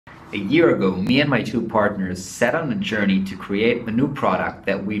A year ago, me and my two partners set on a journey to create a new product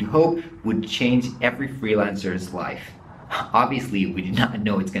that we'd hope would change every freelancer's life. Obviously, we did not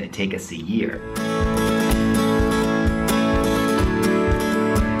know it's going to take us a year.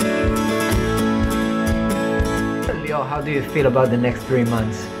 Lior, how do you feel about the next 3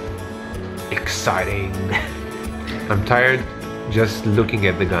 months? Exciting. I'm tired just looking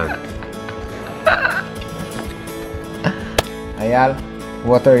at the gun. Ayal,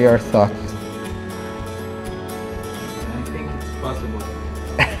 what are your thoughts? I think it's possible.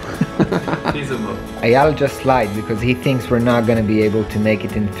 Feasible. Ayal just lied because he thinks we're not going to be able to make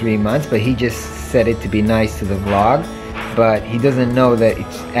it in 3 months, but he just said it to be nice to the vlog, but he doesn't know that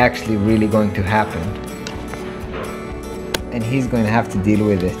it's actually really going to happen. And he's going to have to deal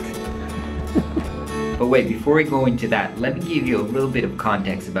with it. But wait, before we go into that, let me give you a little bit of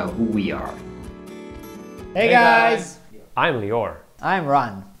context about who we are. Hey guys! I'm Lior. I'm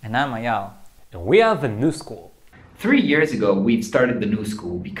Ron. And I'm Ayal. And we are the New School. 3 years ago, we started the New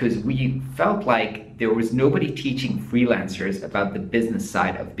School because we felt like there was nobody teaching freelancers about the business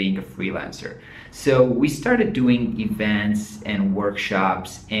side of being a freelancer. So we started doing events and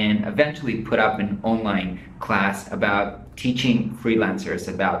workshops and eventually put up an online class about teaching freelancers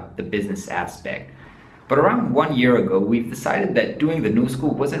about the business aspect. But around 1 year ago, we've decided that doing the New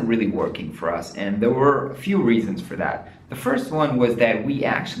School wasn't really working for us, and there were a few reasons for that. The first one was that we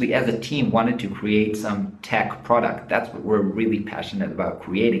actually, as a team, wanted to create some tech product. That's what we're really passionate about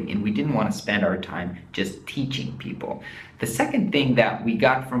creating, and we didn't want to spend our time just teaching people. The second thing that we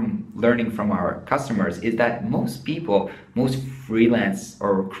got from learning from our customers is that most people, most freelance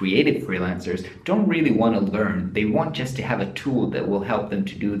or creative freelancers don't really want to learn. They want just to have a tool that will help them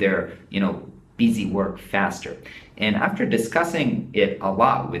to do their, busy work faster. And after discussing it a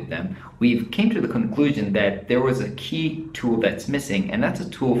lot with them, we've came to the conclusion that there was a key tool that's missing, and that's a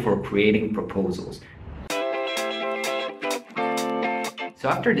tool for creating proposals. So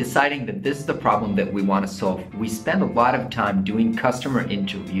after deciding that this is the problem that we want to solve, we spent a lot of time doing customer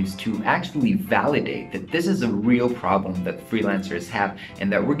interviews to actually validate that this is a real problem that freelancers have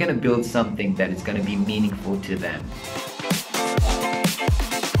and that we're going to build something that is going to be meaningful to them.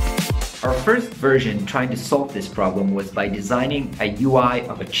 Our first version trying to solve this problem was by designing a UI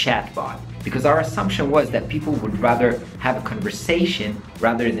of a chatbot, because our assumption was that people would rather have a conversation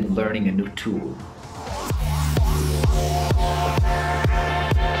rather than learning a new tool.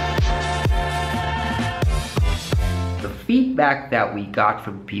 The feedback that we got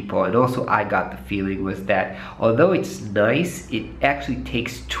from people, and also I got the feeling, was that although it's nice, it actually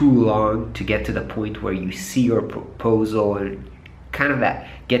takes too long to get to the point where you see your proposal and kind of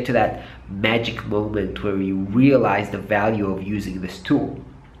get to that magic moment where you realize the value of using this tool.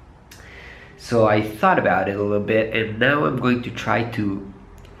 So I thought about it a little bit, and now I'm going to try to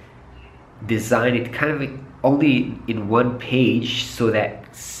design it kind of only in one page so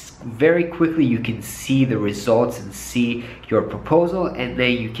that very quickly you can see the results and see your proposal, and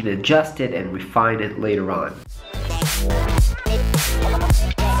then you can adjust it and refine it later on.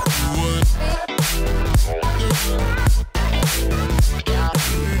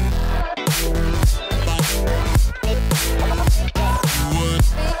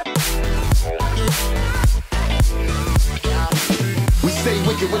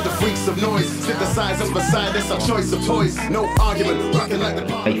 With the freaks of noise, synthesize us beside us, our choice of toys. No argument, rocking like the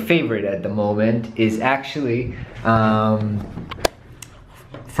My favorite at the moment is actually from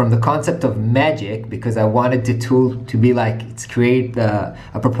the concept of magic, because I wanted the tool to be like, it's create a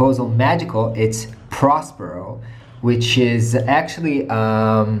proposal magical. It's Prospero, which is actually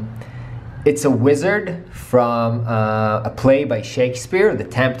it's a wizard from a play by Shakespeare, The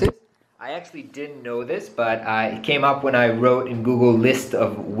Tempest. I actually didn't know this, but it came up when I wrote in Google list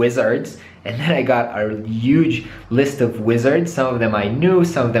of wizards, and then I got a huge list of wizards. Some of them I knew,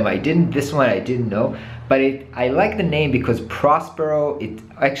 some of them I didn't. This one I didn't know, but I like the name because Prospero, it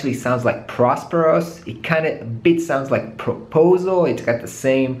actually sounds like prosperous. It kind of a bit sounds like proposal. It's got the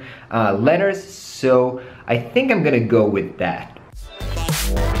same letters, so I think I'm gonna go with that.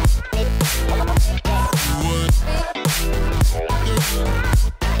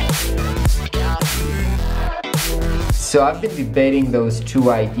 So I've been debating those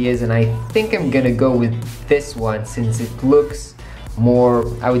two ideas, and I think I'm gonna go with this one since it looks more,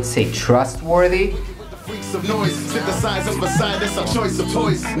 I would say, trustworthy.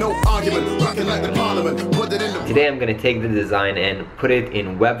 Today I'm gonna take the design and put it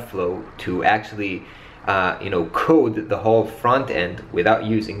in Webflow to actually code the whole front end without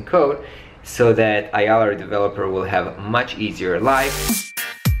using code, so that Ayal, our developer, will have a much easier life.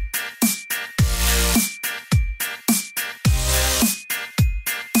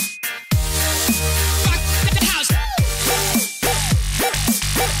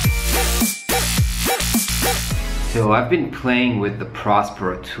 So I've been playing with the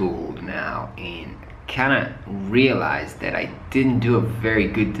Prospero tool now and kind of realized that I didn't do a very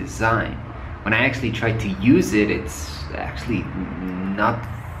good design. When I actually tried to use it, it's actually not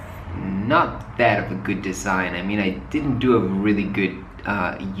that of a good design. I mean, I didn't do a really good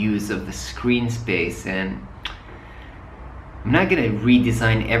use of the screen space, and I'm not gonna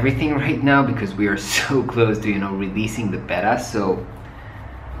redesign everything right now because we are so close to, you know, releasing the beta. So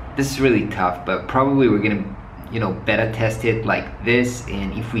this is really tough, but probably we're gonna, you know, beta test it like this,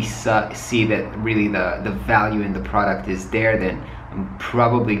 and if we see that really the value in the product is there, then I'm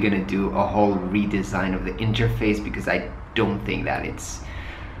probably gonna do a whole redesign of the interface because I don't think that it's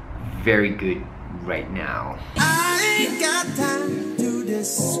very good right now. I ain't got time to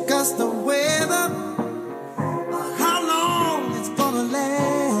discuss the weather, how long it's gonna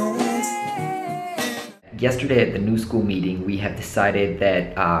last. Yesterday at the new school meeting, we have decided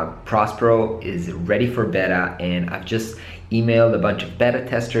that Prospero is ready for beta, and I've just emailed a bunch of beta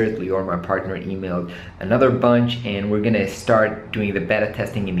testers. Lior, my partner, emailed another bunch, and we're gonna start doing the beta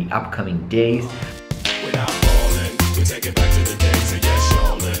testing in the upcoming days. We're not falling, we take it back to the days of yes,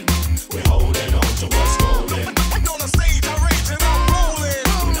 y'allin'. We're holding on to what's golden. On the stage, I'm raging, I'm rolling.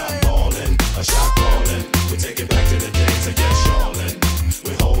 We're not falling, a shot calling. We take it back to the days of yes, y'allin'.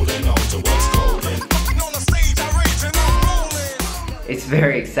 We're holding on to what's golden. On the stage, I'm raging, I'm rolling. It's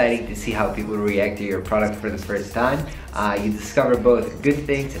very exciting to see how people react to your product for the first time. You discover both good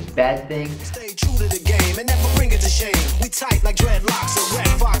things and bad things. Stay true to the game and never bring it to shame. We tight like dreadlocks and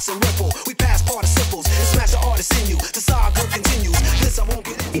red fox and ripple. We pass participles and smash the artist in you. The saga continues. This I won't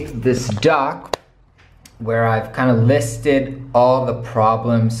get. This doc where I've kind of listed all the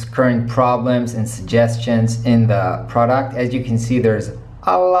problems, current problems and suggestions in the product. As you can see, there's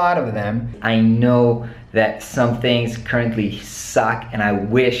a lot of them. I know that some things currently suck and I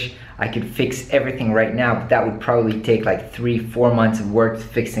wish I could fix everything right now, but that would probably take like 3-4 months of work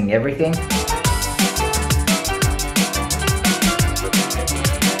fixing everything.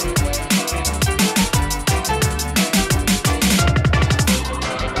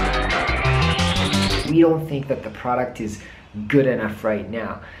 We don't think that the product is good enough right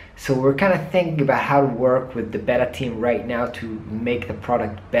now. So we're kind of thinking about how to work with the beta team right now to make the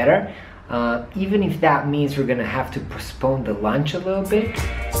product better. Even if that means we're gonna have to postpone the launch a little bit.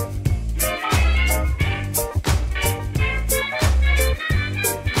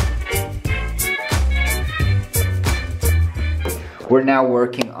 We're now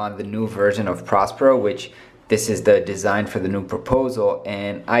working on the new version of Prospero, which this is the design for the new proposal,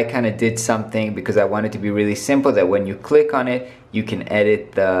 and I kind of did something because I wanted to be really simple that when you click on it, you can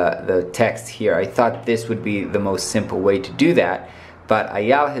edit the text here. I thought this would be the most simple way to do that, but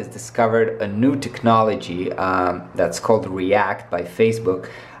Ayal has discovered a new technology that's called React by Facebook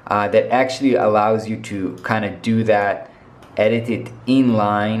that actually allows you to kind of do that, edit it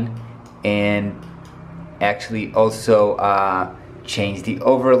inline, and actually also change the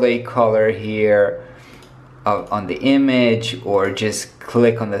overlay color here on the image, or just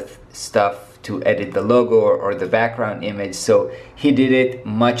click on the stuff to edit the logo or the background image. So he did it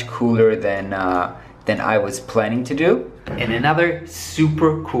much cooler than I was planning to do. And another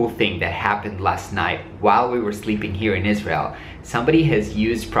super cool thing that happened last night while we were sleeping here in Israel, somebody has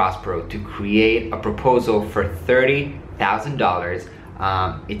used Prospero to create a proposal for $30,000.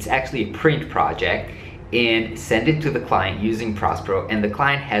 It's actually a print project, and send it to the client using Prospero, and the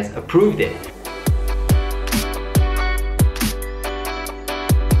client has approved it.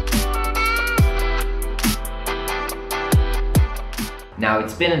 Now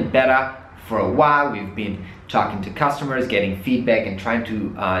it's been in beta for a while. We've been talking to customers, getting feedback, and trying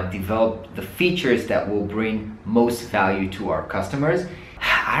to develop the features that will bring most value to our customers.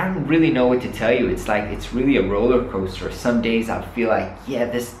 I don't really know what to tell you. It's like, it's really a roller coaster. Some days I feel like, yeah,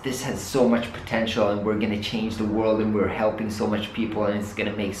 this has so much potential and we're gonna change the world and we're helping so much people and it's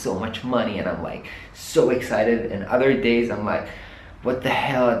gonna make so much money, and I'm like so excited. And other days I'm like, what the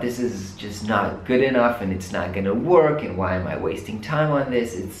hell, this is just not good enough and it's not gonna work, and why am I wasting time on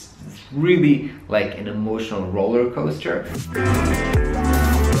this? It's really like an emotional roller coaster.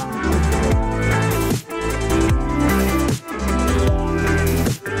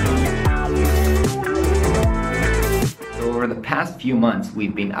 Over the past few months,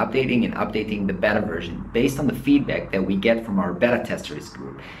 we've been updating the beta version based on the feedback that we get from our beta testers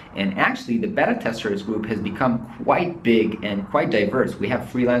group. And actually, the beta testers group has become quite big and quite diverse. We have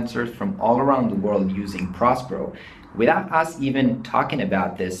freelancers from all around the world using Prospero without us even talking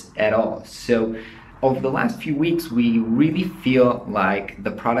about this at all. So over the last few weeks, we really feel like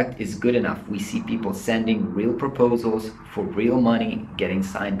the product is good enough. We see people sending real proposals for real money, getting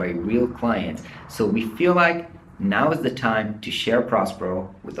signed by real clients. So we feel like now is the time to share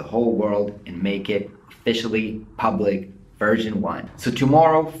Prospero with the whole world and make it officially public version 1. So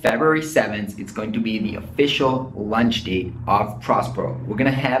tomorrow, February 7th, it's going to be the official launch date of Prospero. We're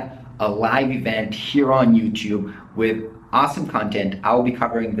gonna have a live event here on YouTube with awesome content. I will be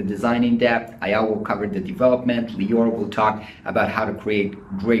covering the design in depth. Ayal will cover the development. Lior will talk about how to create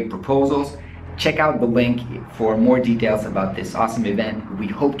great proposals. Check out the link for more details about this awesome event. We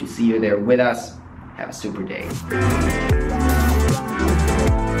hope to see you there with us. Have a super day.